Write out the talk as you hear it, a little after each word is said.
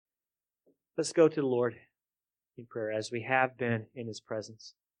Let's go to the Lord in prayer as we have been in His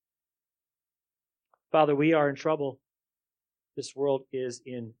presence. Father, we are in trouble. This world is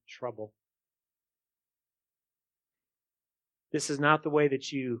in trouble. This is not the way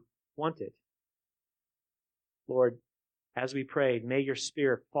that you want it. Lord, as we prayed, may your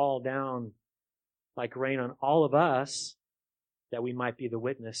Spirit fall down like rain on all of us, that we might be the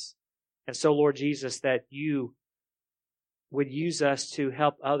witness. And so, Lord Jesus, that you would use us to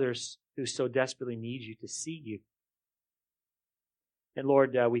help others who so desperately need you to see you. And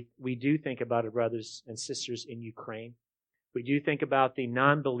Lord, we do think about our brothers and sisters in Ukraine. We do think about the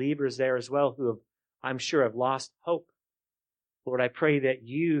non-believers there as well who have, I'm sure, have lost hope. Lord, I pray that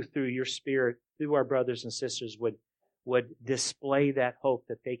you, through your Spirit, through our brothers and sisters, would display that hope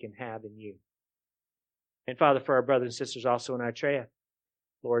that they can have in you. And Father, for our brothers and sisters also in Eritrea,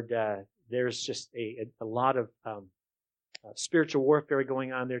 Lord, there's just a lot of spiritual warfare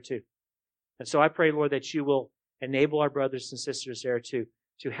going on there too. And so I pray, Lord, that you will enable our brothers and sisters there to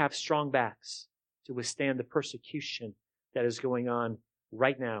have strong backs, to withstand the persecution that is going on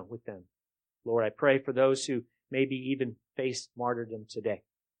right now with them. Lord, I pray for those who maybe even face martyrdom today.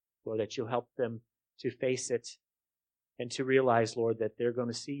 Lord, that you'll help them to face it and to realize, Lord, that they're going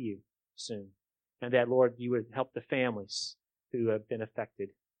to see you soon. And that, Lord, you would help the families who have been affected.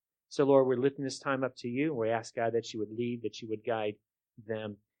 So, Lord, we're lifting this time up to you. We ask, God, that you would lead, that you would guide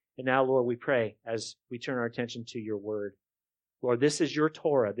them. And now, Lord, we pray as we turn our attention to your word. Lord, this is your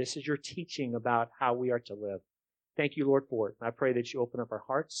Torah. This is your teaching about how we are to live. Thank you, Lord, for it. I pray that you open up our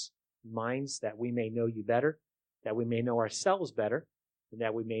hearts, minds, that we may know you better, that we may know ourselves better, and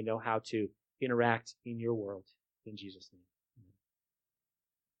that we may know how to interact in your world. In Jesus' name. Amen.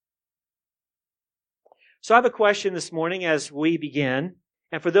 So I have a question this morning as we begin.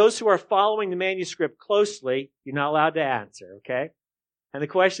 And for those who are following the manuscript closely, you're not allowed to answer, okay? And the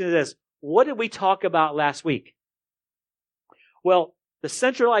question is this: what did we talk about last week? Well, the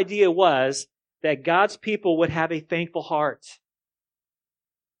central idea was that God's people would have a thankful heart.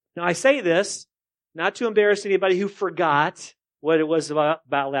 Now, I say this not to embarrass anybody who forgot what it was about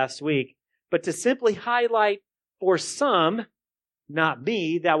last week, but to simply highlight for some, not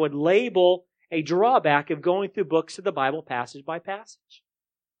me, that would label a drawback of going through books of the Bible passage by passage.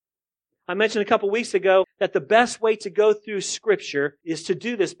 I mentioned a couple weeks ago that the best way to go through Scripture is to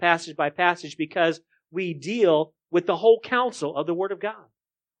do this passage by passage because we deal with the whole counsel of the Word of God.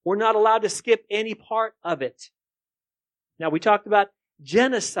 We're not allowed to skip any part of it. Now, we talked about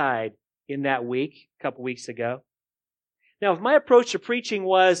genocide in that week, a couple weeks ago. Now, if my approach to preaching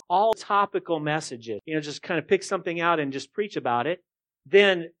was all topical messages, just kind of pick something out and just preach about it,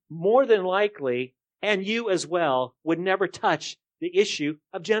 then more than likely, and you as well, would never touch the issue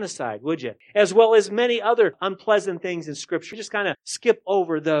of genocide, would you? As well as many other unpleasant things in Scripture. Just kind of skip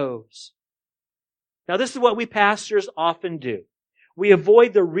over those. Now, this is what we pastors often do. We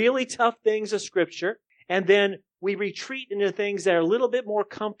avoid the really tough things of Scripture, and then we retreat into things that are a little bit more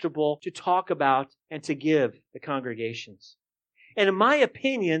comfortable to talk about and to give the congregations. And in my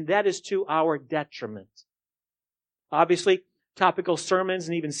opinion, that is to our detriment. Obviously, topical sermons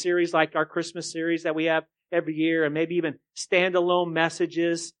and even series like our Christmas series that we have every year, and maybe even standalone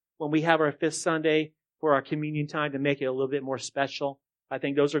messages when we have our fifth Sunday for our communion time to make it a little bit more special. I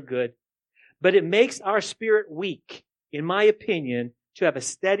think those are good. But it makes our spirit weak, in my opinion, to have a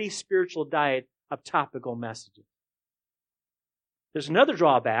steady spiritual diet of topical messages. There's another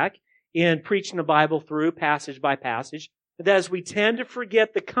drawback in preaching the Bible through passage by passage, that is we tend to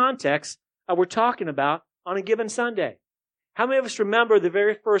forget the context that we're talking about on a given Sunday. How many of us remember the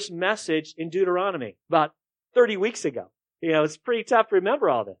very first message in Deuteronomy about 30 weeks ago? It's pretty tough to remember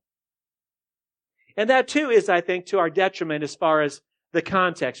all that. And that too is, I think, to our detriment as far as the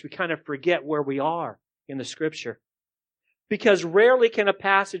context. We kind of forget where we are in the Scripture. Because rarely can a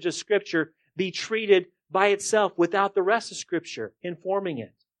passage of Scripture be treated by itself without the rest of Scripture informing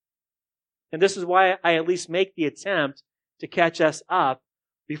it. And this is why I at least make the attempt to catch us up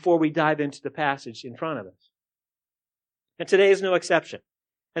before we dive into the passage in front of us. And today is no exception.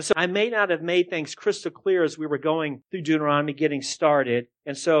 And so I may not have made things crystal clear as we were going through Deuteronomy, getting started.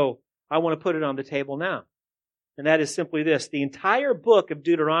 And so I want to put it on the table now. And that is simply this. The entire book of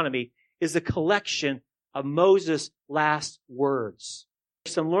Deuteronomy is a collection of Moses' last words.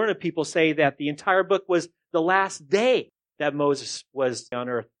 Some learned people say that the entire book was the last day that Moses was on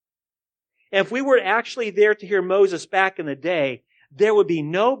earth. And if we were actually there to hear Moses back in the day, there would be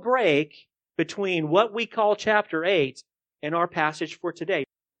no break between what we call chapter 8 and our passage for today.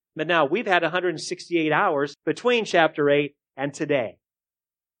 But now we've had 168 hours between chapter 8 and today.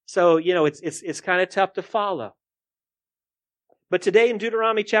 So, it's kind of tough to follow. But today in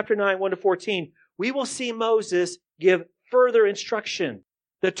Deuteronomy chapter 9, 1 to 14, we will see Moses give further instruction,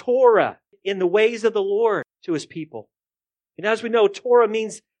 the Torah, in the ways of the Lord to his people. And as we know, Torah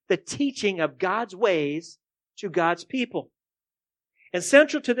means the teaching of God's ways to God's people. And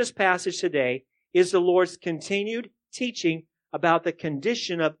central to this passage today is the Lord's continued teaching about the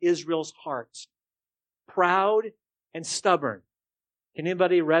condition of Israel's hearts. Proud and stubborn. Can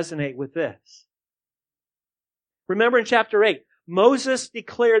anybody resonate with this? Remember in chapter 8, Moses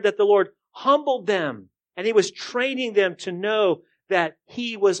declared that the Lord humbled them and he was training them to know that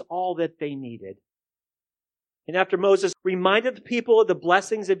he was all that they needed. And after Moses reminded the people of the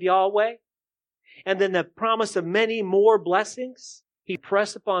blessings of Yahweh and then the promise of many more blessings, he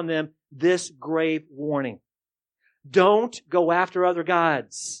pressed upon them this grave warning. Don't go after other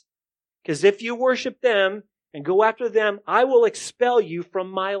gods, because if you worship them and go after them, I will expel you from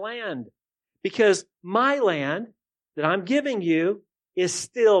my land, because my land that I'm giving you is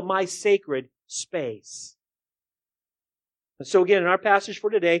still my sacred space. And so again, in our passage for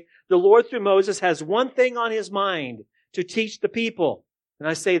today, the Lord through Moses has one thing on his mind to teach the people. And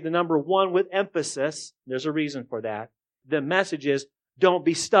I say the number one with emphasis. There's a reason for that. The message is, don't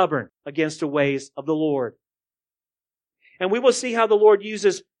be stubborn against the ways of the Lord. And we will see how the Lord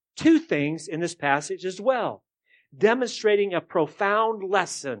uses two things in this passage as well, demonstrating a profound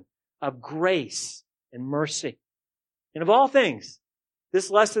lesson of grace and mercy. And of all things,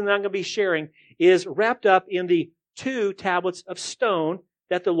 this lesson that I'm going to be sharing is wrapped up in the 2 tablets of stone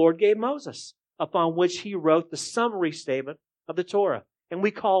that the Lord gave Moses, upon which he wrote the summary statement of the Torah. And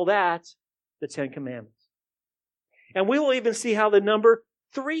we call that the 10 Commandments. And we will even see how the number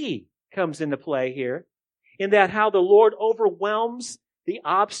 3 comes into play here, in that how the Lord overwhelms the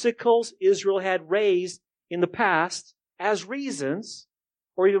obstacles Israel had raised in the past as reasons,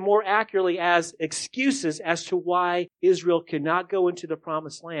 or even more accurately as excuses as to why Israel could not go into the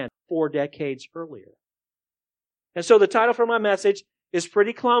promised land 4 decades earlier. And so the title for my message is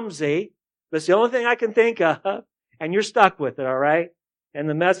pretty clumsy, but it's the only thing I can think of, and you're stuck with it, all right? And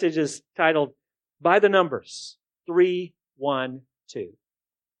the message is titled, By the Numbers, 3, 1, 2.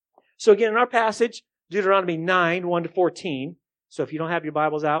 So again, in our passage, Deuteronomy 9, 1 to 14, so if you don't have your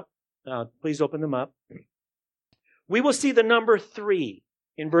Bibles out, please open them up. We will see the number 3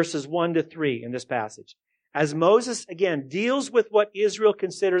 in verses 1 to 3 in this passage, as Moses, again, deals with what Israel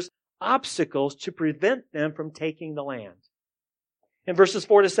considers obstacles to prevent them from taking the land. In verses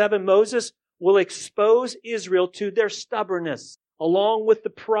 4 to 7, Moses will expose Israel to their stubbornness, along with the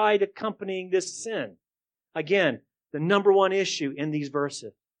pride accompanying this sin. Again, the number one issue in these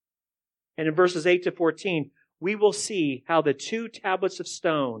verses. And in verses 8 to 14, we will see how the 2 tablets of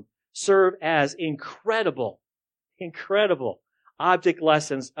stone serve as incredible object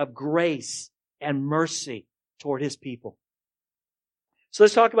lessons of grace and mercy toward his people. So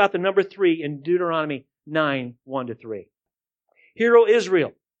let's talk about the number 3 in Deuteronomy 9, 1 to 3. Hear, O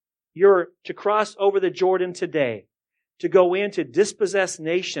Israel, you're to cross over the Jordan today, to go in to dispossess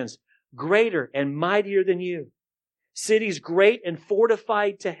nations greater and mightier than you, cities great and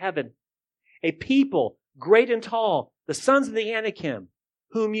fortified to heaven, a people great and tall, the sons of the Anakim,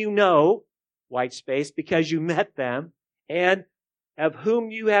 whom you know, white space, because you met them, and of whom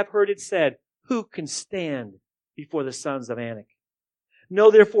you have heard it said, who can stand before the sons of Anak?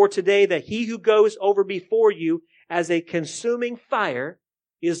 Know therefore today that he who goes over before you as a consuming fire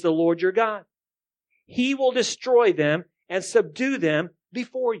is the Lord your God. He will destroy them and subdue them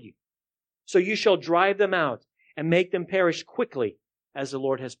before you. So you shall drive them out and make them perish quickly, as the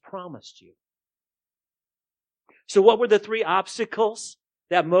Lord has promised you. So what were the 3 obstacles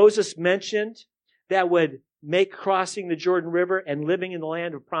that Moses mentioned that would make crossing the Jordan River and living in the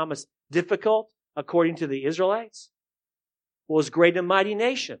land of promise difficult, according to the Israelites? Well, it was great and mighty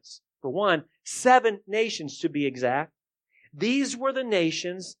nations. For one, 7 nations to be exact. These were the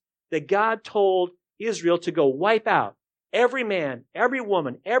nations that God told Israel to go wipe out. Every man, every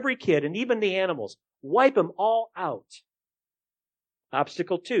woman, every kid, and even the animals. Wipe them all out.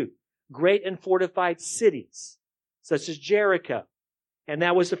 Obstacle 2, great and fortified cities, such as Jericho. And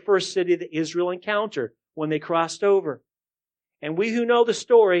that was the first city that Israel encountered when they crossed over. And we who know the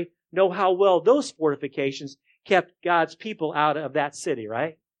story know how well those fortifications kept God's people out of that city,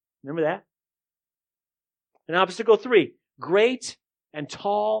 right? Remember that? And obstacle 3, great and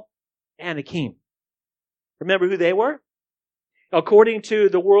tall Anakim. Remember who they were? According to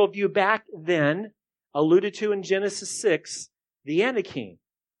the worldview back then, alluded to in Genesis 6, the Anakim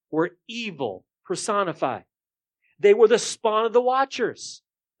were evil personified. They were the spawn of the Watchers,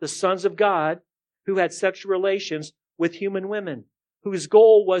 the sons of God who had sexual relations with human women, whose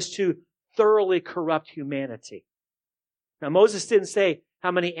goal was to thoroughly corrupt humanity. Now, Moses didn't say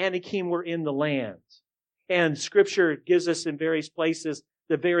how many Anakim were in the land. And Scripture gives us in various places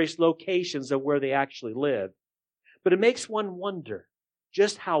the various locations of where they actually lived. But it makes one wonder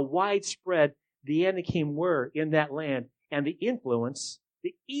just how widespread the Anakim were in that land and the influence,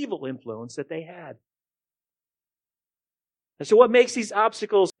 the evil influence that they had. And so what makes these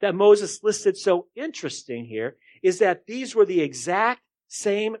obstacles that Moses listed so interesting here is that these were the exact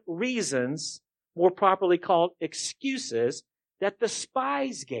same reasons, more properly called excuses, that the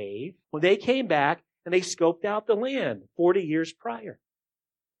spies gave when they came back and they scoped out the land 40 years prior.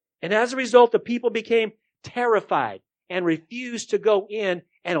 And as a result, the people became terrified and refused to go in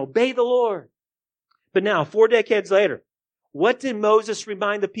and obey the Lord. But now, 4 decades later, what did Moses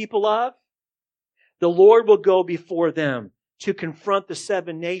remind the people of? The Lord will go before them to confront the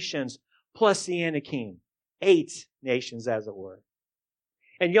 7 nations plus the Anakim. 8 nations, as it were.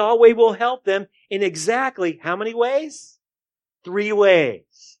 And Yahweh will help them in exactly how many ways? 3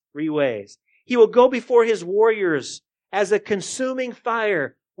 ways. 3 ways. He will go before his warriors as a consuming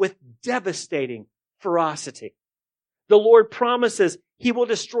fire with devastating ferocity. The Lord promises he will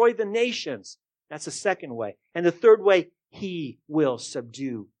destroy the nations. That's the second way. And the third way, he will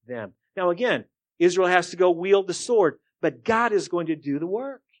subdue them. Now again, Israel has to go wield the sword, but God is going to do the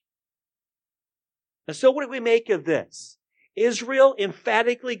work. And so what do we make of this? Israel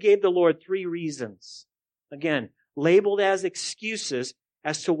emphatically gave the Lord 3 reasons. Again, labeled as excuses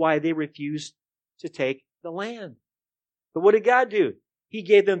as to why they refused to take the land. But what did God do? He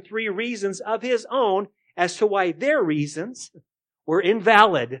gave them 3 reasons of his own as to why their reasons were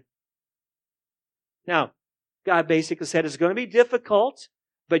invalid. Now, God basically said it's going to be difficult,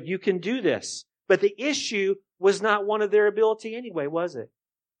 but you can do this. But the issue was not one of their ability anyway, was it?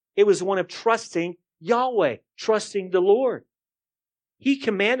 It was one of trusting Yahweh, trusting the Lord. He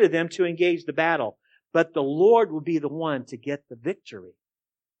commanded them to engage the battle, but the Lord will be the one to get the victory.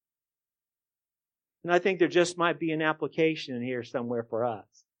 And I think there just might be an application in here somewhere for us.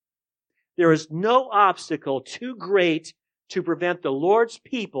 There is no obstacle too great to prevent the Lord's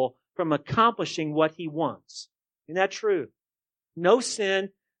people from accomplishing what he wants. Isn't that true? No sin,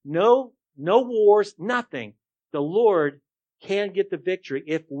 no wars, nothing. The Lord can get the victory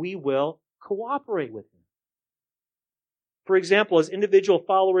if we will cooperate with him. For example, as individual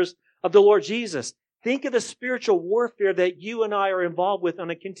followers of the Lord Jesus, think of the spiritual warfare that you and I are involved with on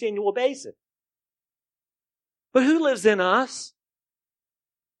a continual basis. But who lives in us?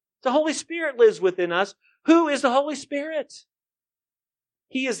 The Holy Spirit lives within us. Who is the Holy Spirit?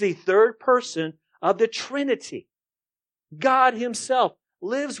 He is the third person of the Trinity. God himself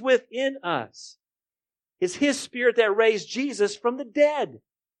lives within us. It's his Spirit that raised Jesus from the dead.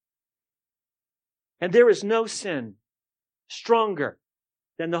 And there is no sin stronger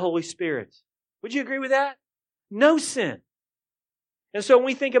than the Holy Spirit. Would you agree with that? No sin. And so when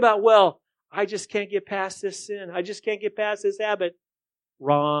we think about, well, I just can't get past this sin. I just can't get past this habit.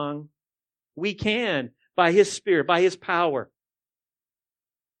 Wrong. We can by his Spirit, by his power.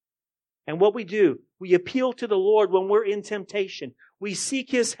 And what we do, we appeal to the Lord when we're in temptation. We seek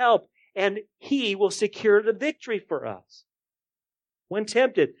his help, and he will secure the victory for us. When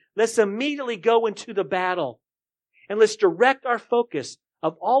tempted, let's immediately go into the battle. And let's direct our focus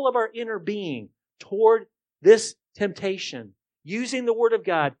of all of our inner being toward this temptation. Using the Word of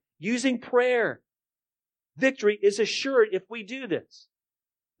God, using prayer. Victory is assured if we do this.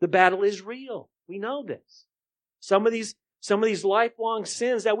 The battle is real. We know this. Some of these lifelong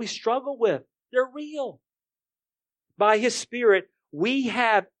sins that we struggle with, they're real. By his Spirit, we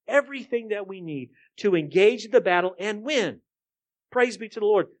have everything that we need to engage in the battle and win. Praise be to the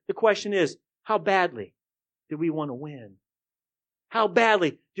Lord. The question is, how badly do we want to win? How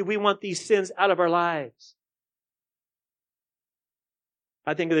badly do we want these sins out of our lives?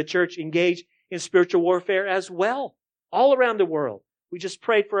 I think of the church engaged in spiritual warfare as well, all around the world. We just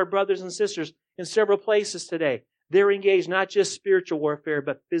prayed for our brothers and sisters in several places today. They're engaged not just spiritual warfare,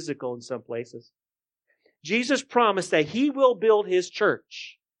 but physical in some places. Jesus promised that he will build his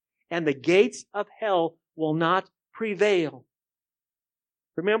church, and the gates of hell will not prevail.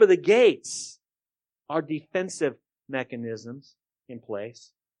 Remember, the gates are defensive mechanisms in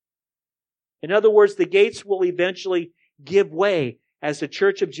place. In other words, the gates will eventually give way as the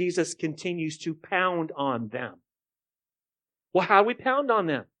church of Jesus continues to pound on them. Well, how do we pound on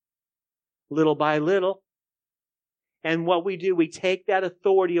them? Little by little. And what we do, we take that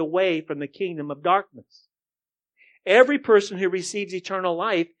authority away from the kingdom of darkness. Every person who receives eternal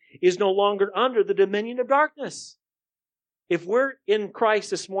life is no longer under the dominion of darkness. If we're in Christ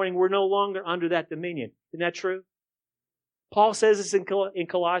this morning, we're no longer under that dominion. Isn't that true? Paul says this in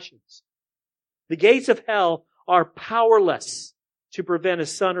Colossians. The gates of hell are powerless to prevent a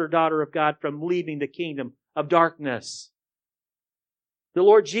son or daughter of God from leaving the kingdom of darkness. The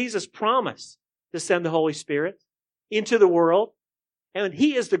Lord Jesus promised to send the Holy Spirit into the world, and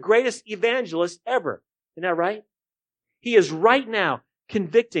He is the greatest evangelist ever. Isn't that right? He is right now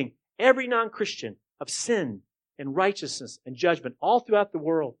convicting every non-Christian of sin and righteousness and judgment all throughout the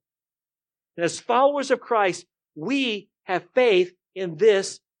world. And as followers of Christ, we have faith in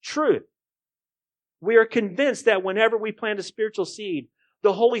this truth. We are convinced that whenever we plant a spiritual seed,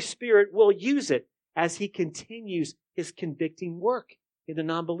 the Holy Spirit will use it as He continues His convicting work in the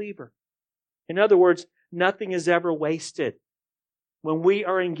non-believer. In other words, nothing is ever wasted. When we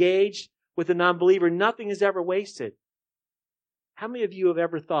are engaged with a non-believer, nothing is ever wasted. How many of you have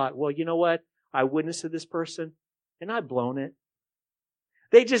ever thought, well, you know what? I witnessed to this person and I've blown it.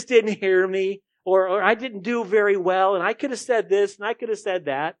 They just didn't hear me, or I didn't do very well, and I could have said this and I could have said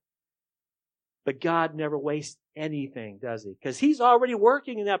that. But God never wastes anything, does He? Because He's already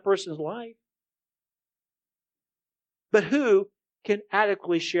working in that person's life. But who can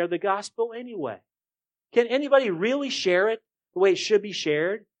adequately share the gospel anyway? Can anybody really share it the way it should be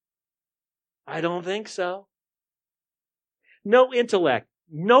shared? I don't think so. No intellect,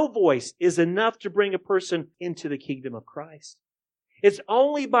 no voice is enough to bring a person into the kingdom of Christ. It's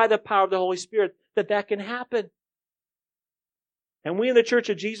only by the power of the Holy Spirit that can happen. And we in the Church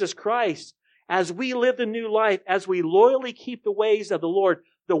of Jesus Christ, as we live the new life, as we loyally keep the ways of the Lord,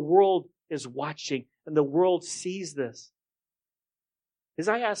 the world is watching and the world sees this. As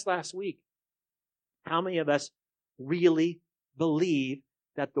I asked last week, how many of us really believe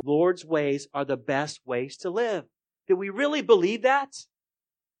that the Lord's ways are the best ways to live? Do we really believe that?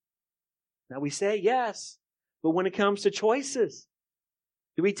 Now we say yes, but when it comes to choices,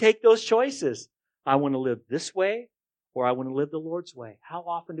 do we take those choices? I want to live this way, or I want to live the Lord's way. How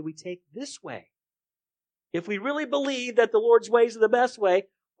often do we take this way? If we really believe that the Lord's ways are the best way,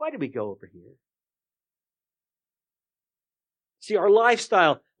 why do we go over here? See, our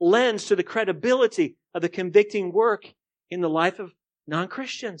lifestyle lends to the credibility of the convicting work in the life of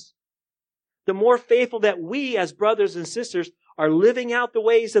non-Christians. The more faithful that we as brothers and sisters are living out the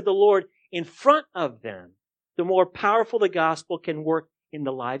ways of the Lord in front of them, the more powerful the gospel can work in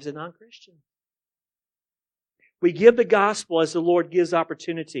the lives of non-Christians. We give the gospel as the Lord gives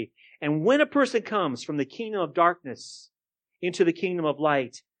opportunity. And when a person comes from the kingdom of darkness into the kingdom of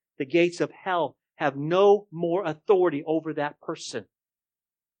light, the gates of hell have no more authority over that person.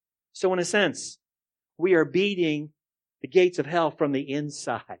 So in a sense, we are beating the gates of hell from the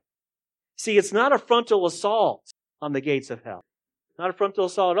inside. See, it's not a frontal assault on the gates of hell. Not a frontal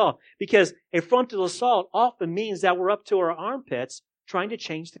assault at all. Because a frontal assault often means that we're up to our armpits trying to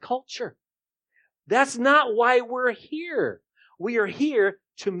change the culture. That's not why we're here. We are here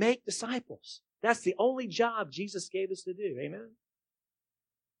to make disciples. That's the only job Jesus gave us to do. Amen?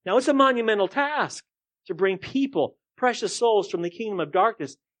 Now, it's a monumental task to bring people, precious souls from the kingdom of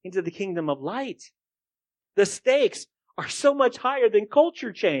darkness into the kingdom of light. The stakes are so much higher than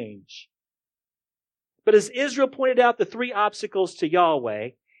culture change. But as Israel pointed out the three obstacles to Yahweh,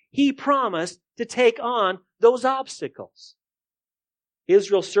 He promised to take on those obstacles.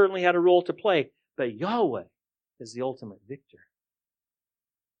 Israel certainly had a role to play, but Yahweh is the ultimate victor.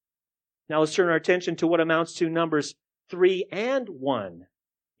 Now let's turn our attention to what amounts to Numbers 3 and 1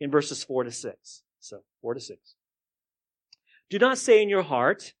 in verses 4 to 6. So, 4 to 6. Do not say in your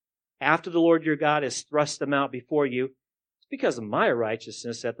heart, after the Lord your God has thrust them out before you, it's because of my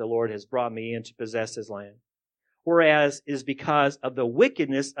righteousness that the Lord has brought me in to possess His land. Whereas it is because of the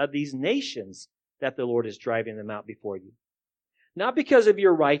wickedness of these nations that the Lord is driving them out before you. Not because of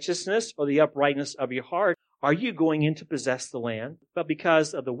your righteousness or the uprightness of your heart are you going in to possess the land, but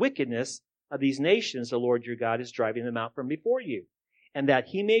because of the wickedness of these nations the Lord your God is driving them out from before you, and that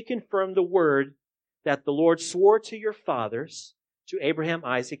He may confirm the word that the Lord swore to your fathers, to Abraham,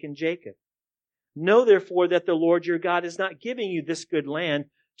 Isaac, and Jacob. Know therefore that the Lord your God is not giving you this good land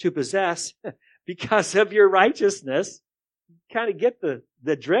to possess because of your righteousness. Kind of get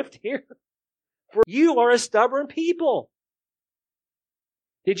the drift here. For you are a stubborn people.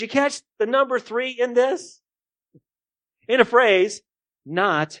 Did you catch the number 3 in this? In a phrase,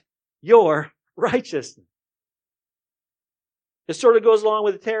 not your righteousness. It sort of goes along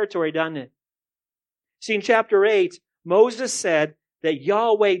with the territory, doesn't it? See, in chapter 8, Moses said that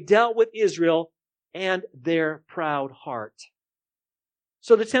Yahweh dealt with Israel and their proud heart.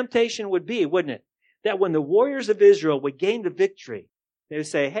 So the temptation would be, wouldn't it, that when the warriors of Israel would gain the victory, they would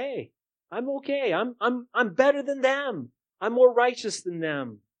say, hey, I'm okay. I'm better than them. I'm more righteous than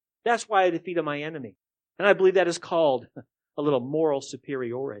them. That's why I defeated my enemy. And I believe that is called a little moral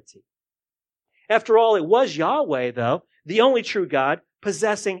superiority. After all, it was Yahweh, though, the only true God,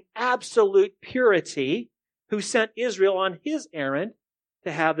 possessing absolute purity, who sent Israel on his errand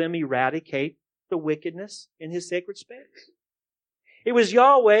to have them eradicate the wickedness in his sacred space. It was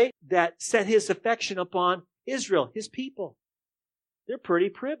Yahweh that set his affection upon Israel, his people. They're pretty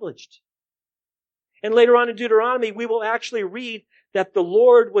privileged. And later on in Deuteronomy, we will actually read that the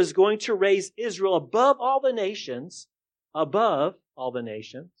Lord was going to raise Israel above all the nations,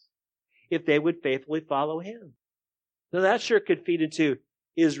 if they would faithfully follow him. Now that sure could feed into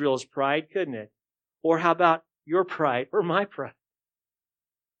Israel's pride, couldn't it? Or how about your pride or my pride?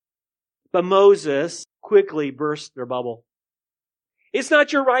 But Moses quickly burst their bubble. It's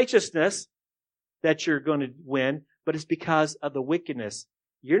not your righteousness that you're going to win, but it's because of the wickedness.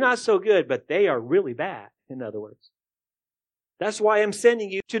 You're not so good, but they are really bad, in other words. That's why I'm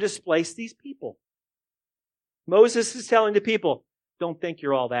sending you to displace these people. Moses is telling the people, don't think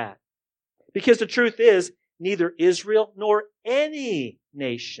you're all that. Because the truth is, neither Israel nor any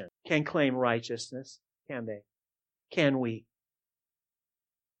nation can claim righteousness, can they? Can we?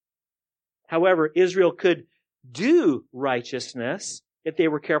 However, Israel could do righteousness if they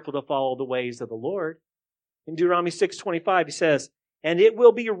were careful to follow the ways of the Lord. In Deuteronomy 6:25, he says, and it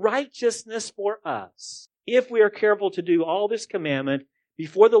will be righteousness for us if we are careful to do all this commandment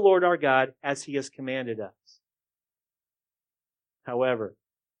before the Lord our God as he has commanded us. However,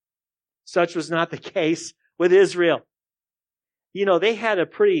 such was not the case with Israel. You know, they had a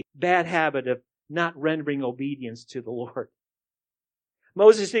pretty bad habit of not rendering obedience to the Lord.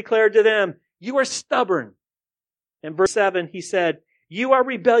 Moses declared to them, you are stubborn. In verse 7, he said, you are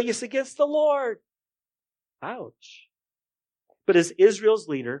rebellious against the Lord. Ouch. But as Israel's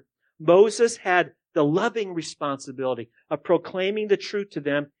leader, Moses had the loving responsibility of proclaiming the truth to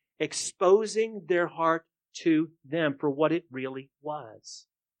them, exposing their heart to them for what it really was.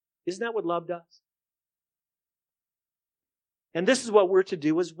 Isn't that what love does? And this is what we're to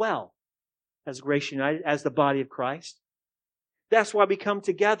do as well, as Grace United, as the body of Christ. That's why we come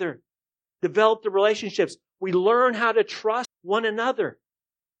together, develop the relationships. We learn how to trust one another.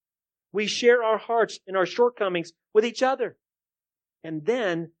 We share our hearts and our shortcomings with each other. And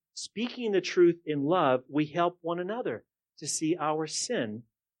then, speaking the truth in love, we help one another to see our sin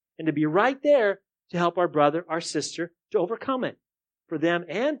and to be right there to help our brother, our sister, to overcome it for them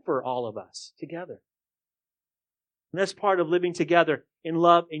and for all of us together. And that's part of living together in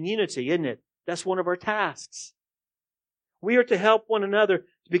love and unity, isn't it? That's one of our tasks. We are to help one another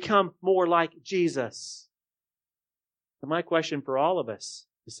to become more like Jesus. And my question for all of us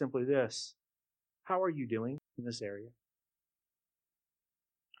is simply this. How are you doing in this area?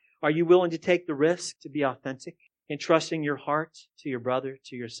 Are you willing to take the risk to be authentic in trusting your heart to your brother,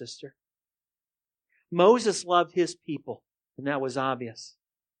 to your sister? Moses loved his people, and that was obvious.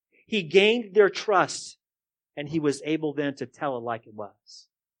 He gained their trust, and he was able then to tell it like it was.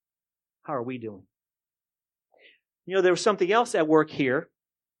 How are we doing? You know, there was something else at work here.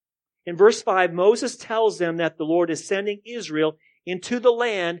 In verse 5, Moses tells them that the Lord is sending Israel into the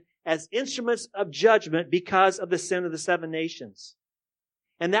land as instruments of judgment because of the sin of the 7 nations.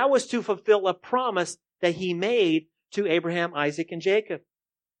 And that was to fulfill a promise that he made to Abraham, Isaac, and Jacob.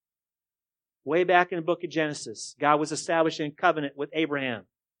 Way back in the book of Genesis, God was establishing a covenant with Abraham.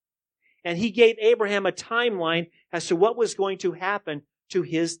 And he gave Abraham a timeline as to what was going to happen to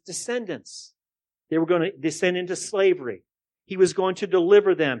his descendants. They were going to descend into slavery. He was going to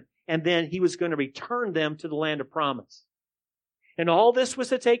deliver them, and then he was going to return them to the land of promise. And all this was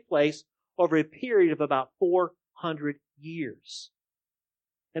to take place over a period of about 400 years.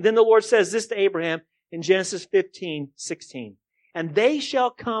 And then the Lord says this to Abraham in Genesis 15:16. And they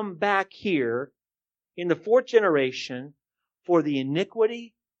shall come back here in the 4th generation, for the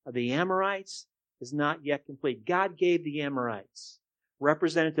iniquity of the Amorites is not yet complete. God gave the Amorites,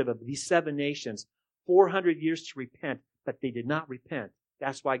 representative of these 7 nations, 400 years to repent, but they did not repent.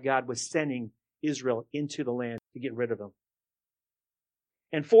 That's why God was sending Israel into the land to get rid of them.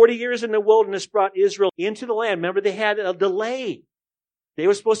 And 40 years in the wilderness brought Israel into the land. Remember, they had a delay. They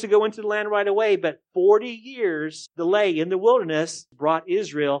were supposed to go into the land right away, but 40 years delay in the wilderness brought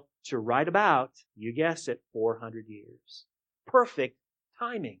Israel to right about, you guessed it, 400 years. Perfect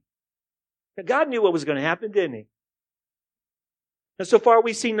timing. Now, God knew what was going to happen, didn't he? And so far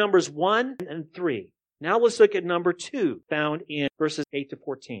we've seen numbers 1 and 3. Now let's look at number 2, found in verses 8 to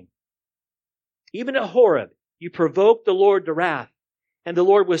 14. Even at Horeb, you provoked the Lord to wrath, and the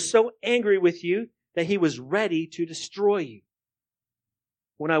Lord was so angry with you that he was ready to destroy you.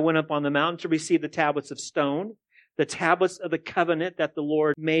 When I went up on the mountain to receive the tablets of stone, the tablets of the covenant that the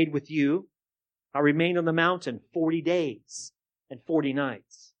Lord made with you, I remained on the mountain 40 days and 40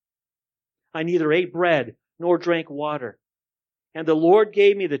 nights. I neither ate bread nor drank water. And the Lord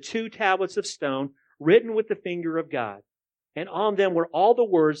gave me the 2 tablets of stone written with the finger of God. And on them were all the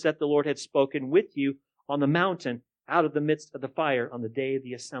words that the Lord had spoken with you on the mountain out of the midst of the fire on the day of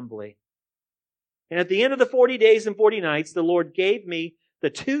the assembly. And at the end of the 40 days and 40 nights, the Lord gave me the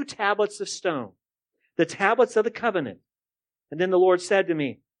 2 tablets of stone, the tablets of the covenant. And then the Lord said to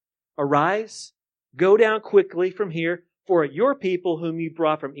me, Arise, go down quickly from here, for your people whom you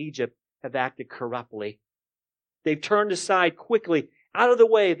brought from Egypt have acted corruptly. They've turned aside quickly out of the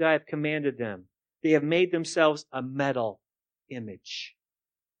way that I have commanded them. They have made themselves a metal image.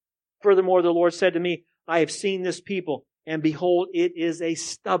 Furthermore, the Lord said to me, I have seen this people, and behold, it is a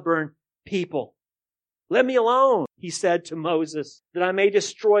stubborn people. Let me alone, he said to Moses, that I may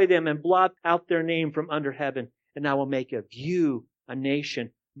destroy them and blot out their name from under heaven, and I will make of you a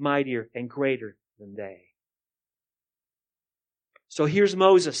nation mightier and greater than they. So here's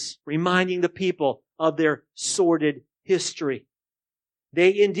Moses reminding the people of their sordid history.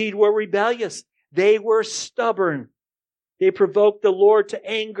 They indeed were rebellious. They were stubborn. They provoked the Lord to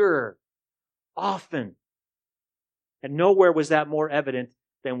anger often. And nowhere was that more evident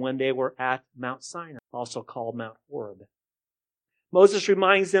than when they were at Mount Sinai, also called Mount Horeb. Moses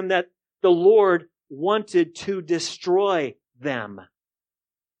reminds them that the Lord wanted to destroy them.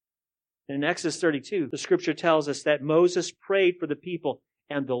 In Exodus 32, the scripture tells us that Moses prayed for the people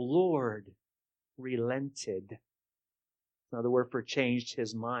and the Lord relented. Another word for changed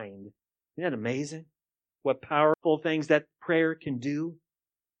his mind. Isn't that amazing? What powerful things that prayer can do.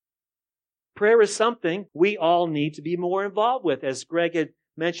 Prayer is something we all need to be more involved with. As Greg had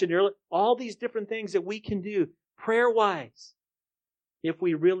mentioned earlier, all these different things that we can do prayer-wise if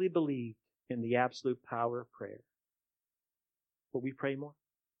we really believe in the absolute power of prayer. Will we pray more?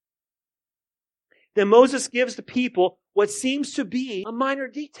 Then Moses gives the people what seems to be a minor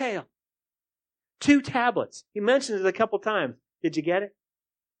detail. 2 tablets. He mentions it a couple times. Did you get it?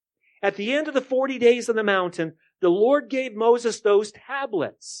 At the end of the 40 days on the mountain, the Lord gave Moses those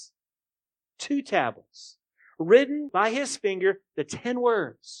tablets. 2 tablets. Written by his finger, the 10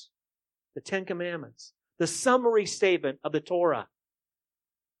 words. The 10 commandments. The summary statement of the Torah.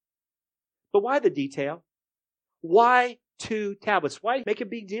 But why the detail? Why 2 tablets? Why make a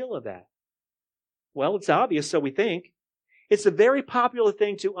big deal of that? Well, it's obvious, so we think. It's a very popular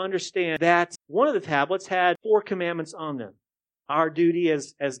thing to understand that one of the tablets had 4 commandments on them. Our duty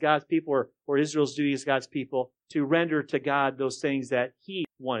as God's people, or Israel's duty as God's people, to render to God those things that He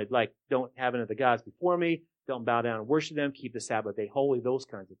wanted, like don't have any of the gods before me, don't bow down and worship them, keep the Sabbath day holy, those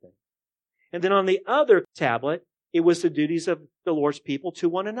kinds of things. And then on the other tablet, it was the duties of the Lord's people to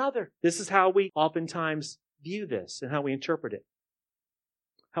one another. This is how we oftentimes view this and how we interpret it.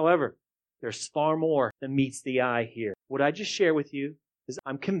 However, there's far more than meets the eye here. What I just share with you is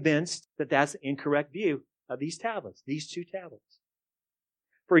I'm convinced that that's an incorrect view of these tablets, these 2 tablets.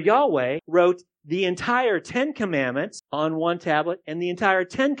 For Yahweh wrote the entire 10 commandments on one tablet and the entire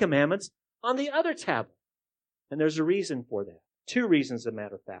 10 commandments on the other tablet. And there's a reason for that. 2 reasons, as a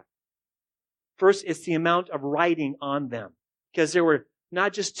matter of fact. First, it's the amount of writing on them. Because there were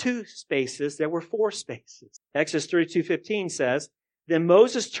not just 2 spaces, there were 4 spaces. Exodus 32:15 says, Then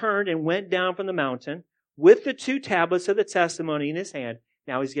Moses turned and went down from the mountain with the 2 tablets of the testimony in his hand.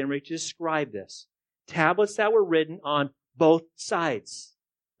 Now he's getting ready to describe this. Tablets that were written on both sides.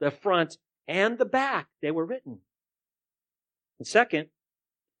 The front and the back, they were written. And second,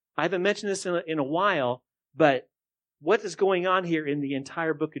 I haven't mentioned this in a while, but what is going on here in the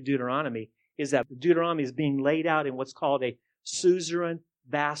entire book of Deuteronomy is that Deuteronomy is being laid out in what's called a suzerain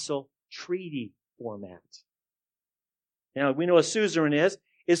vassal treaty format. Now, we know what a suzerain is.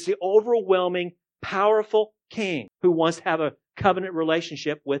 It's the overwhelming, powerful king who wants to have a covenant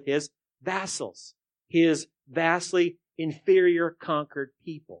relationship with his vassals, his vastly inferior conquered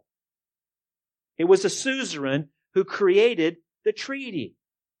people. It was a suzerain who created the treaty.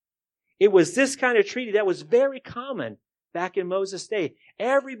 It was this kind of treaty that was very common back in Moses' day.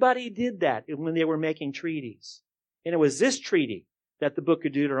 Everybody did that when they were making treaties. And it was this treaty that the book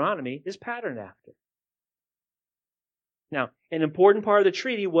of Deuteronomy is patterned after. Now, an important part of the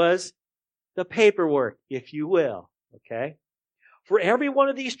treaty was the paperwork, if you will. Okay? For every one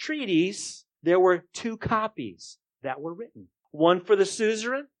of these treaties, there were 2 copies that were written. One for the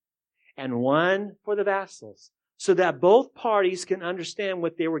suzerain and one for the vassals. So that both parties can understand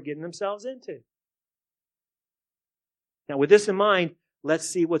what they were getting themselves into. Now, with this in mind, let's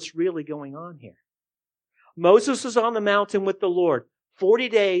see what's really going on here. Moses was on the mountain with the Lord 40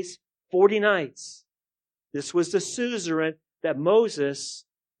 days, 40 nights. This was the suzerain that Moses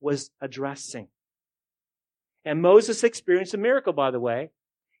was addressing. And Moses experienced a miracle, by the way.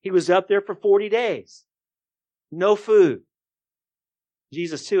 He was up there for 40 days. No food.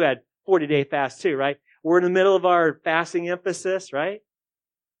 Jesus too had 40-day fast too, right? We're in the middle of our fasting emphasis, right?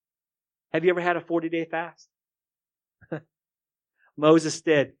 Have you ever had a 40-day fast? Moses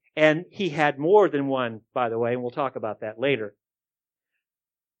did. And he had more than one, by the way, and we'll talk about that later.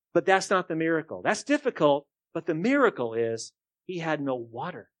 But that's not the miracle. That's difficult, but the miracle is he had no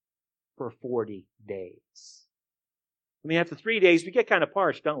water for 40 days. I mean, after 3 days, we get kind of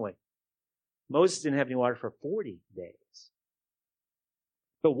parched, don't we? Moses didn't have any water for 40 days.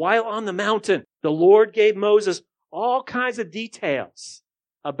 But while on the mountain, the Lord gave Moses all kinds of details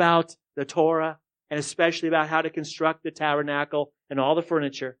about the Torah, and especially about how to construct the tabernacle and all the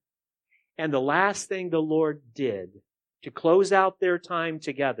furniture. And the last thing the Lord did to close out their time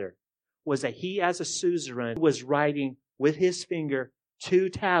together was that he, as a suzerain, was writing with his finger 2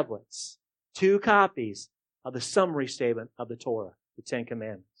 tablets, 2 copies of the summary statement of the Torah, the 10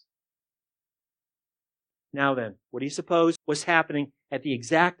 Commandments. Now then, what do you suppose was happening at the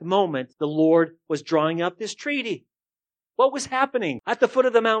exact moment the Lord was drawing up this treaty? What was happening at the foot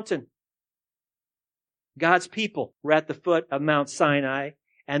of the mountain? God's people were at the foot of Mount Sinai,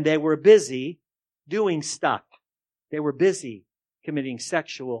 and they were busy doing stuff. They were busy committing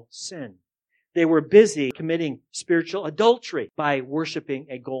sexual sin. They were busy committing spiritual adultery by worshiping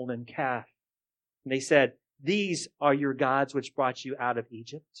a golden calf. And they said, "These are your gods which brought you out of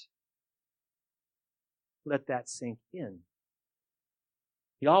Egypt." Let that sink in.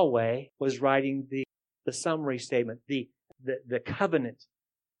 Yahweh was writing the summary statement, the covenant,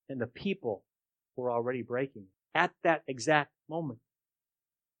 and the people were already breaking at that exact moment.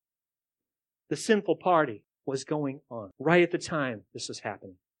 The sinful party was going on right at the time this was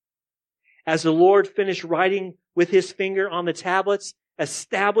happening. As the Lord finished writing with his finger on the tablets,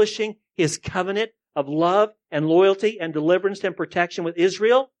 establishing his covenant of love and loyalty and deliverance and protection with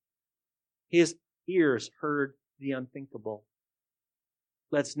Israel, his ears heard the unthinkable.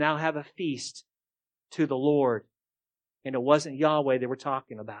 Let's now have a feast to the Lord. And it wasn't Yahweh they were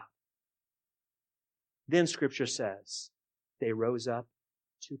talking about. Then Scripture says, they rose up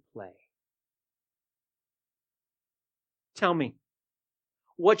to play. Tell me,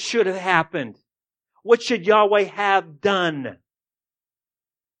 what should have happened? What should Yahweh have done?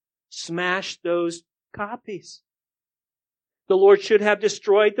 Smash those copies. The Lord should have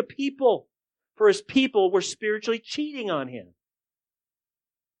destroyed the people, for his people were spiritually cheating on him.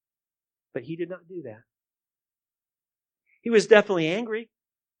 But he did not do that. He was definitely angry.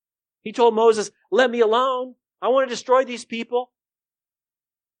 He told Moses, "Let me alone. I want to destroy these people."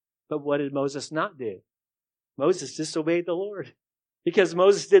 But what did Moses not do? Moses disobeyed the Lord. Because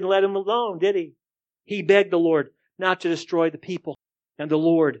Moses didn't let him alone, did he? He begged the Lord not to destroy the people. And the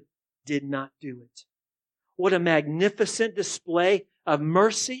Lord did not do it. What a magnificent display of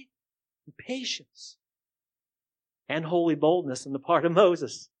mercy and patience and holy boldness on the part of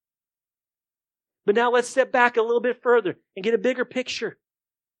Moses. But now let's step back a little bit further and get a bigger picture.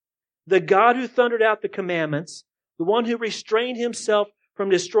 The God who thundered out the commandments, the one who restrained himself from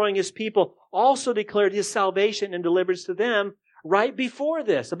destroying his people, also declared his salvation and deliverance to them right before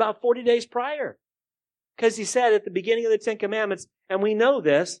this, about 40 days prior. Because he said at the beginning of the 10 Commandments, and we know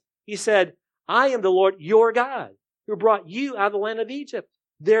this, he said, "I am the Lord your God, who brought you out of the land of Egypt.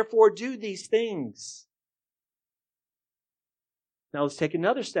 Therefore do these things." Now let's take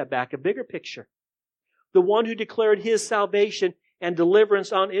another step back, a bigger picture. The one who declared his salvation and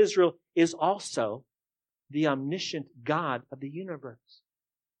deliverance on Israel is also the omniscient God of the universe.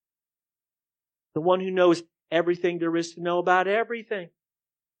 The one who knows everything there is to know about everything.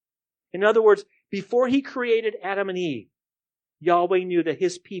 In other words, before he created Adam and Eve, Yahweh knew that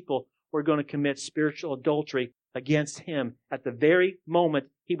his people were going to commit spiritual adultery against him at the very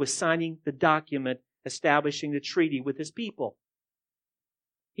moment he was signing the document establishing the treaty with his people.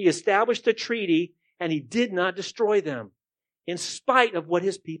 He established the treaty and he did not destroy them in spite of what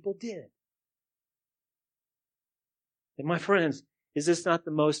his people did. And my friends, is this not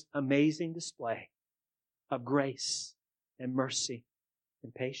the most amazing display of grace and mercy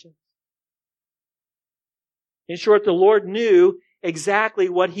and patience? In short, the Lord knew exactly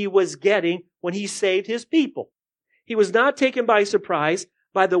what he was getting when he saved his people. He was not taken by surprise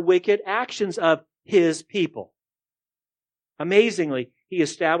by the wicked actions of his people. Amazingly, he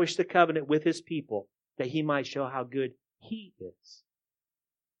established the covenant with his people that he might show how good he is.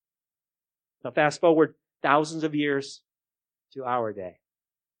 Now fast forward thousands of years to our day.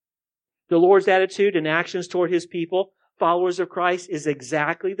 The Lord's attitude and actions toward his people, followers of Christ, is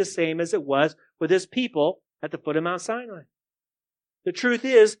exactly the same as it was with his people at the foot of Mount Sinai. The truth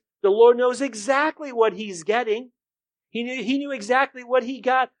is, the Lord knows exactly what he's getting. He knew exactly what he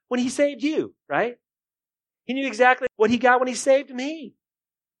got when he saved you, right? He knew exactly what he got when he saved me.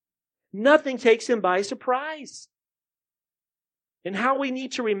 Nothing takes him by surprise. And how we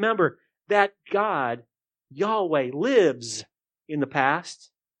need to remember that God, Yahweh, lives in the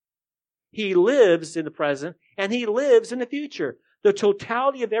past. He lives in the present, and He lives in the future. The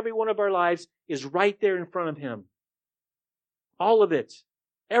totality of every one of our lives is right there in front of Him. All of it.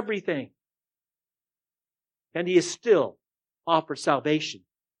 Everything. And He is still offers salvation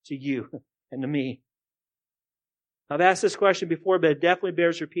to you and to me. I've asked this question before, but it definitely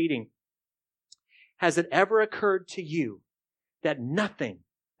bears repeating. Has it ever occurred to you that nothing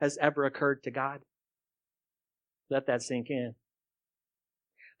has ever occurred to God? Let that sink in.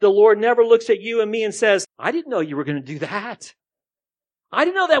 The Lord never looks at you and me and says, I didn't know you were going to do that. I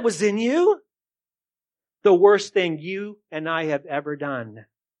didn't know that was in you. The worst thing you and I have ever done.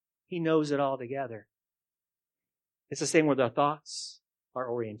 He knows it all together. It's the same with our thoughts, our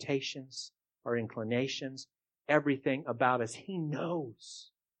orientations, our inclinations, everything about us. He knows.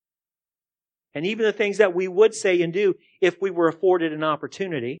 And even the things that we would say and do if we were afforded an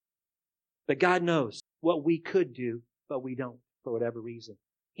opportunity. But God knows what we could do, but we don't for whatever reason.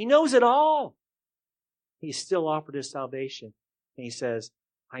 He knows it all. He still offered His salvation. And He says,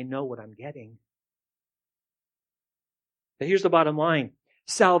 I know what I'm getting. But here's the bottom line.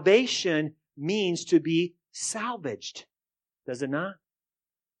 Salvation means to be salvaged. Does it not?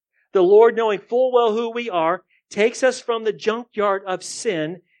 The Lord, knowing full well who we are, takes us from the junkyard of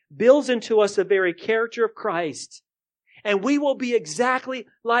sin, builds into us the very character of Christ. And we will be exactly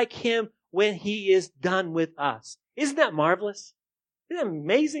like Him when He is done with us. Isn't that marvelous? Isn't that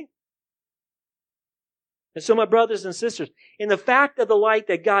amazing? And so, my brothers and sisters, in the fact of the light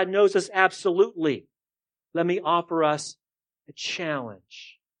that God knows us absolutely, let me offer us a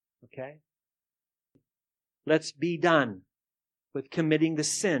challenge. Okay? Let's be done with committing the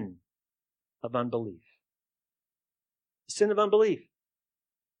sin of unbelief. The sin of unbelief.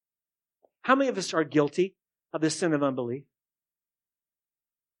 How many of us are guilty of the sin of unbelief?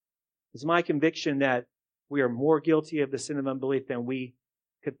 It's my conviction that we are more guilty of the sin of unbelief than we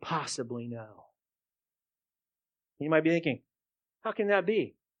could possibly know. You might be thinking, how can that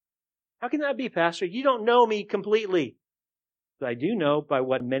be? How can that be, Pastor? You don't know me completely. But I do know by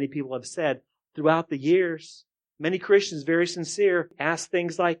what many people have said throughout the years. Many Christians, very sincere, ask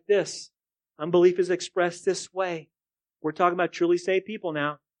things like this. Unbelief is expressed this way. We're talking about truly saved people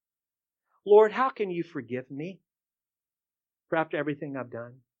now. Lord, how can you forgive me for after everything I've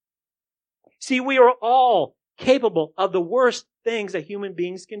done? See, we are all capable of the worst things that human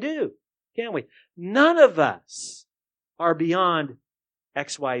beings can do, can't we? None of us are beyond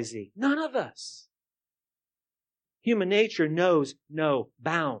XYZ. None of us. Human nature knows no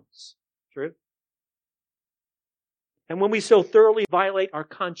bounds. True? And when we so thoroughly violate our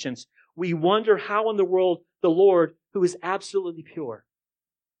conscience, we wonder how in the world the Lord, who is absolutely pure,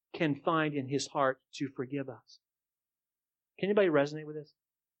 can find in His heart to forgive us. Can anybody resonate with this?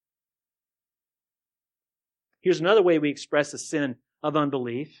 Here's another way we express the sin of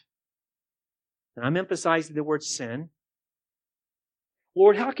unbelief. And I'm emphasizing the word sin.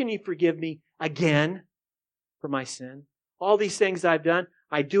 Lord, how can you forgive me again for my sin? All these things I've done,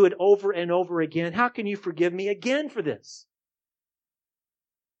 I do it over and over again. How can you forgive me again for this?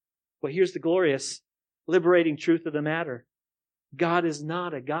 Well, here's the glorious, liberating truth of the matter. God is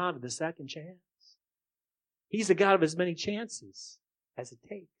not a God of the second chance. He's a God of as many chances as it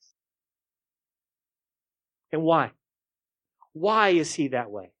takes. And why? Why is He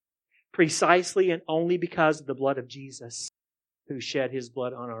that way? Precisely and only because of the blood of Jesus, who shed His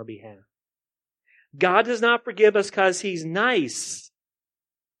blood on our behalf. God does not forgive us because He's nice,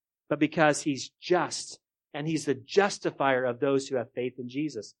 but because He's just, and He's the justifier of those who have faith in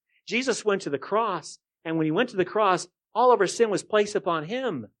Jesus. Jesus went to the cross, and when He went to the cross, all of our sin was placed upon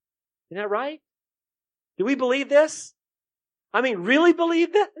Him. Isn't that right? Do we believe this? I mean, really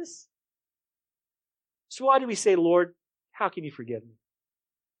believe this? So why do we say, Lord, how can you forgive me?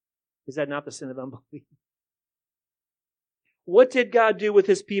 Is that not the sin of unbelief? What did God do with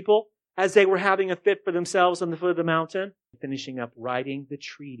His people as they were having a fit for themselves on the foot of the mountain? Finishing up writing the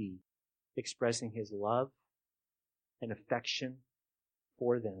treaty, expressing His love and affection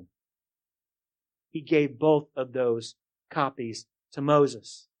for them. He gave both of those copies to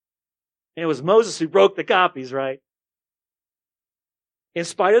Moses. And it was Moses who broke the copies, right? In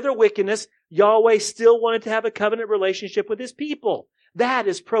spite of their wickedness, Yahweh still wanted to have a covenant relationship with His people. That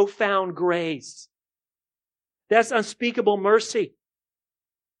is profound grace. That's unspeakable mercy.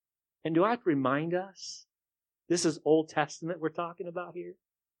 And do I have to remind us? This is Old Testament we're talking about here.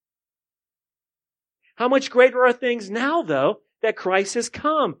 How much greater are things now, though, that Christ has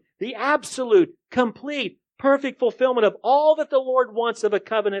come? The absolute, complete, perfect fulfillment of all that the Lord wants of a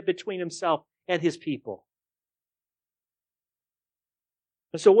covenant between himself and his people.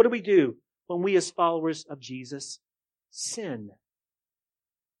 And so what do when we as followers of Jesus sin?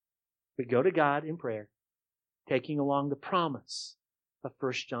 We go to God in prayer, taking along the promise of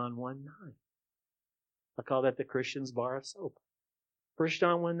 1 John 1:9. I call that the Christian's bar of soap. 1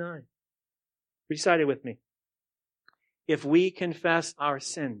 John 1:9. Recite it with me. If we confess our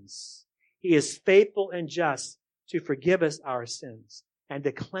sins, he is faithful and just to forgive us our sins and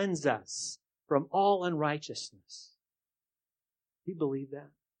to cleanse us from all unrighteousness. Do you believe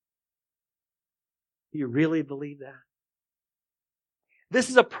that? Do you really believe that? This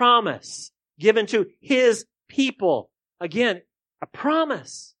is a promise given to his people. Again, a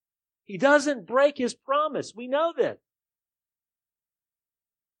promise. He doesn't break his promise. We know that.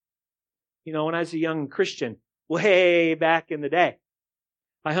 You know, when I was a young Christian, way back in the day,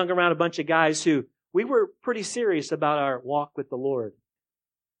 I hung around a bunch of guys who we were pretty serious about our walk with the Lord.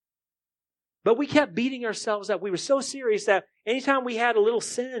 But we kept beating ourselves up. We were so serious that anytime we had a little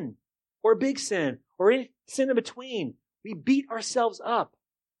sin or a big sin or any sin in between, we beat ourselves up.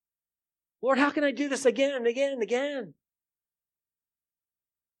 Lord, how can I do this again and again and again?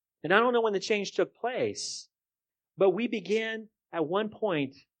 And I don't know when the change took place, but we began at one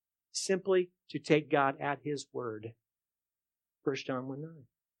point simply to take God at his word. 1 John 1:9.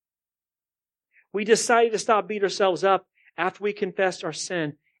 We decided to stop beating ourselves up after we confessed our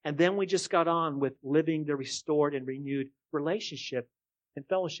sin, and then we just got on with living the restored and renewed relationship and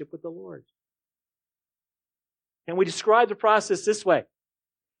fellowship with the Lord. And we describe the process this way.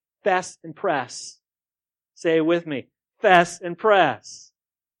 Fess and press. Say it with me. Fess and press.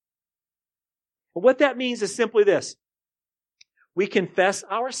 And what that means is simply this. We confess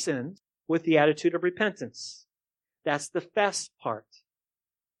our sins with the attitude of repentance. That's the fess part.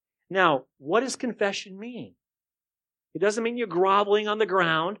 Now, what does confession mean? It doesn't mean you're groveling on the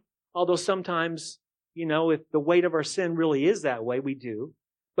ground, although sometimes, if the weight of our sin really is that way, we do.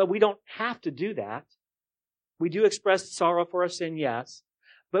 But we don't have to do that. We do express sorrow for our sin, yes.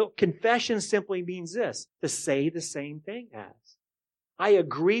 But confession simply means this, to say the same thing as. I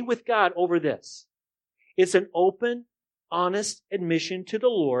agree with God over this. It's an open, honest admission to the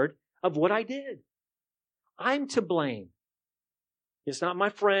Lord of what I did. I'm to blame. It's not my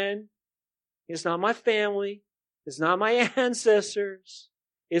friend. It's not my family. It's not my ancestors.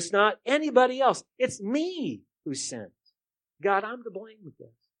 It's not anybody else. It's me who sinned. God, I'm to blame with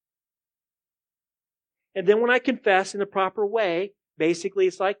this. And then when I confess in the proper way, basically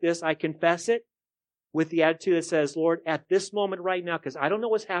it's like this. I confess it with the attitude that says, Lord, at this moment right now, because I don't know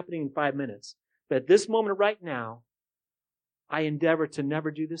what's happening in 5 minutes, but at this moment right now, I endeavor to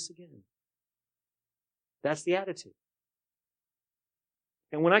never do this again. That's the attitude.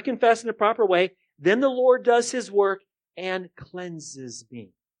 And when I confess in the proper way, then the Lord does his work and cleanses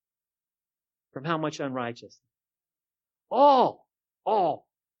me from how much unrighteousness? All.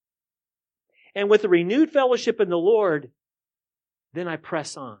 And with a renewed fellowship in the Lord, then I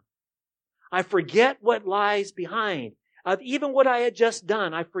press on. I forget what lies behind. Of even what I had just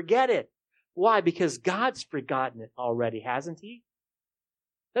done, I forget it. Why? Because God's forgotten it already, hasn't he?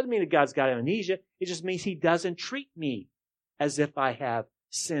 Doesn't mean that God's got amnesia. It just means he doesn't treat me as if I have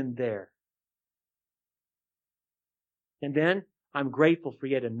sinned there. And then I'm grateful for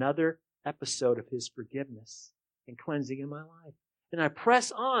yet another episode of his forgiveness and cleansing in my life. And I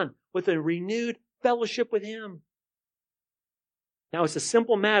press on with a renewed fellowship with him. Now it's a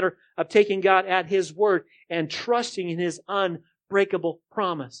simple matter of taking God at his word and trusting in his unbreakable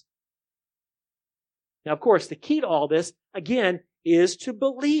promise. Now, of course, the key to all this, again, is to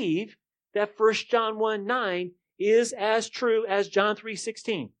believe that 1 John 1:9 is as true as John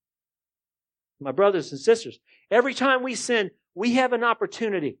 3:16. My brothers and sisters, every time we sin, we have an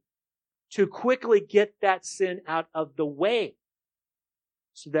opportunity to quickly get that sin out of the way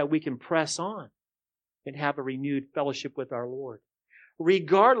so that we can press on and have a renewed fellowship with our Lord,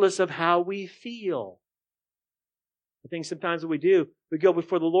 regardless of how we feel. I think sometimes what we do, we go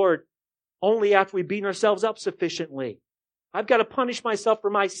before the Lord only after we've beaten ourselves up sufficiently. I've got to punish myself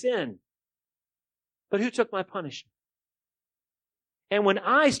for my sin. But who took my punishment? And when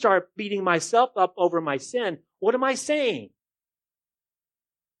I start beating myself up over my sin, what am I saying?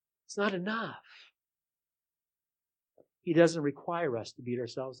 It's not enough. He doesn't require us to beat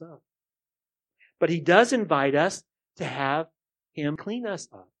ourselves up. But he does invite us to have him clean us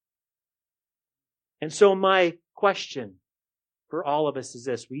up. And so my question for all of us is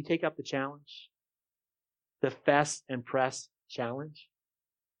this. Will you take up the challenge? The fess and press challenge?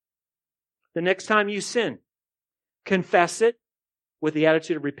 The next time you sin, confess it with the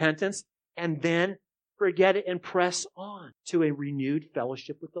attitude of repentance, and then forget it and press on to a renewed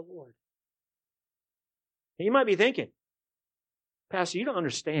fellowship with the Lord. And you might be thinking, Pastor, you don't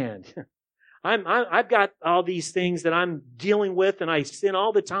understand. I've got all these things that I'm dealing with and I sin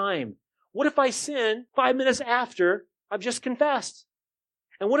all the time. What if I sin 5 minutes after I've just confessed?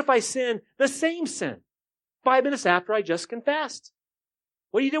 And what if I sin the same sin 5 minutes after I just confessed?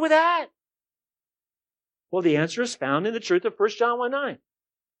 What do you do with that? Well, the answer is found in the truth of 1 John 1:9.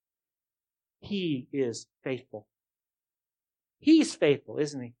 He is faithful. He's faithful,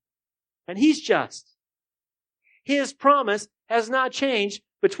 isn't he? And He's just. His promise has not changed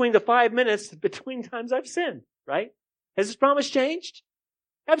between the 5 minutes between times I've sinned, right? Has His promise changed?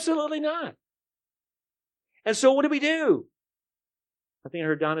 Absolutely not. And so what do? I think I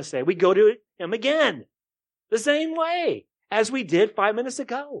heard Donna say, we go to Him again, the same way as we did 5 minutes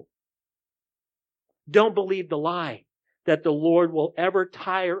ago. Don't believe the lie that the Lord will ever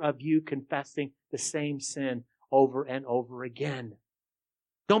tire of you confessing the same sin over and over again.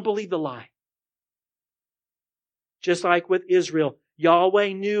 Don't believe the lie. Just like with Israel,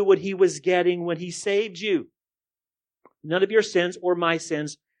 Yahweh knew what He was getting when He saved you. None of your sins or my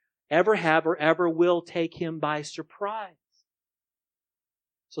sins ever have or ever will take Him by surprise.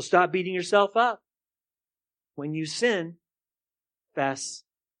 So stop beating yourself up. When you sin, confess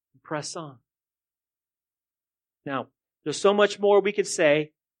and press on. Now, there's so much more we could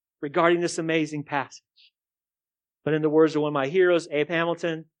say regarding this amazing passage. But in the words of one of my heroes, Abe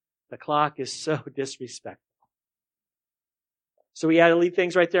Hamilton, the clock is so disrespectful. So we had to leave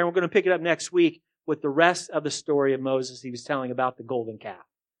things right there, and we're going to pick it up next week with the rest of the story of Moses he was telling about the golden calf.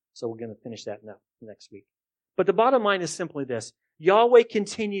 So we're going to finish that next week. But the bottom line is simply this. Yahweh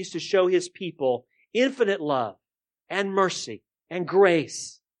continues to show His people infinite love and mercy and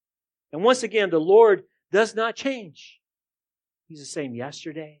grace. And once again, the Lord does not change. He's the same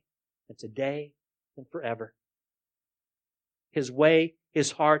yesterday and today and forever. His way,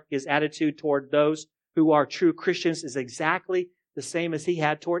 His heart, His attitude toward those who are true Christians is exactly the same as He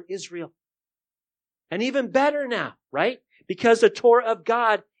had toward Israel. And even better now, right? Because the Torah of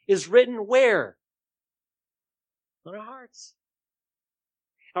God is written where? On our hearts.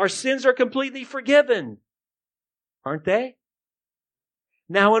 Our sins are completely forgiven. Aren't they?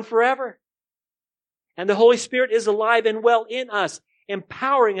 Now and forever. And the Holy Spirit is alive and well in us,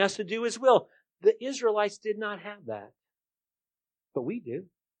 empowering us to do His will. The Israelites did not have that. But we do.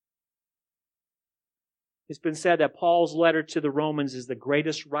 It's been said that Paul's letter to the Romans is the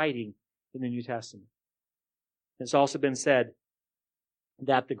greatest writing in the New Testament. It's also been said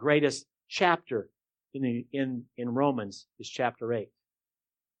that the greatest chapter in Romans is chapter 8.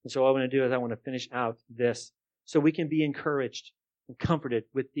 And so what I want to do is I want to finish out this so we can be encouraged and comforted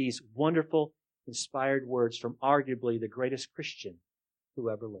with these wonderful, inspired words from arguably the greatest Christian who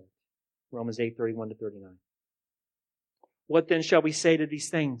ever lived. Romans 8:31-39. What then shall we say to these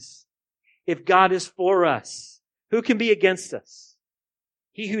things? If God is for us, who can be against us?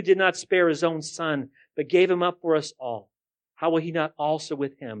 He who did not spare His own Son, but gave Him up for us all, how will He not also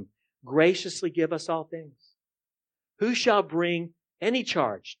with Him graciously give us all things? Who shall bring any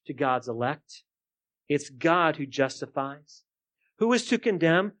charge to God's elect? It's God who justifies. Who is to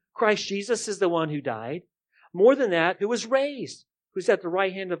condemn? Christ Jesus is the one who died. More than that, who was raised, who's at the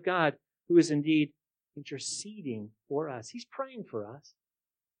right hand of God, who is indeed interceding for us. He's praying for us.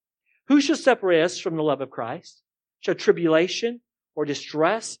 Who shall separate us from the love of Christ? Shall tribulation or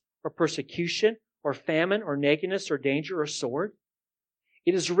distress or persecution or famine or nakedness or danger or sword?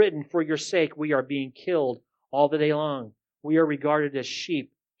 It is written, for your sake we are being killed all the day long. We are regarded as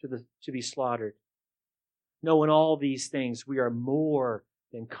sheep to be slaughtered. No, in all these things we are more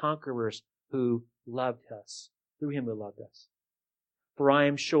than conquerors who loved us, through Him who loved us. For I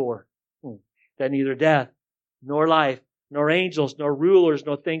am sure that neither death, nor life, nor angels, nor rulers,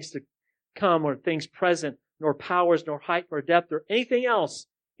 nor things to come, or things present, nor powers, nor height, nor depth, or anything else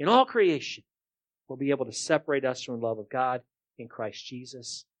in all creation will be able to separate us from the love of God in Christ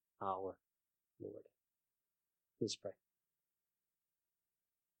Jesus our Lord. Let's pray.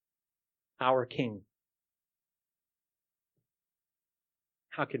 Our King.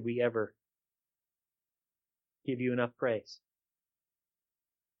 How could we ever give You enough praise?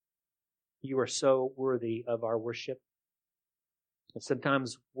 You are so worthy of our worship. And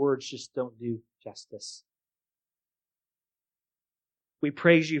sometimes words just don't do justice. We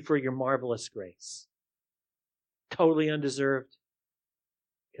praise You for Your marvelous grace. Totally undeserved.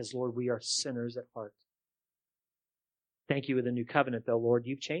 Because, Lord, we are sinners at heart. Thank You with the new covenant, though, Lord.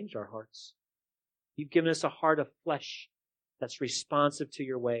 You've changed our hearts. You've given us a heart of flesh that's responsive to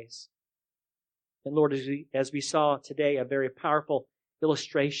Your ways. And Lord, as we saw today, a very powerful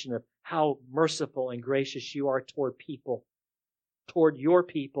illustration of how merciful and gracious you are toward people, toward your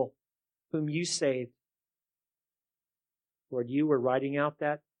people whom you saved. Lord, you were writing out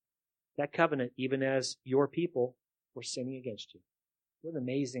that covenant even as your people were sinning against you. What an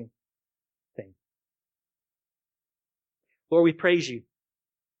amazing thing. Lord, we praise you.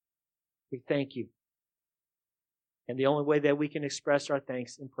 We thank you. And the only way that we can express our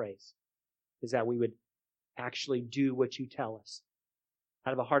thanks and praise is that we would actually do what you tell us.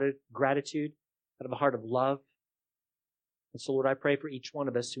 Out of a heart of gratitude, out of a heart of love. And so, Lord, I pray for each one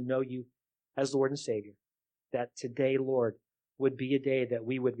of us who know you as Lord and Savior, that today, Lord, would be a day that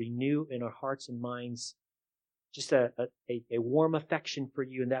we would renew in our hearts and minds just a warm affection for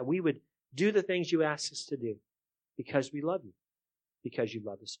you, and that we would do the things you ask us to do because we love you, because you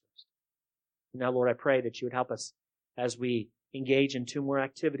love us first. And now, Lord, I pray that you would help us as we engage in 2 more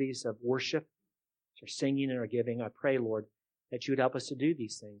activities of worship, our singing and our giving. I pray, Lord, that you would help us to do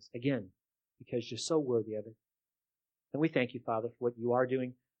these things, again, because you're so worthy of it. And we thank you, Father, for what you are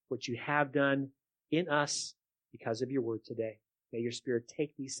doing, what you have done in us because of your word today. May your Spirit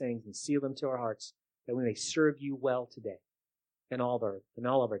take these things and seal them to our hearts, that we may serve you well today and all of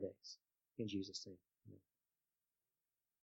our days. In Jesus' name.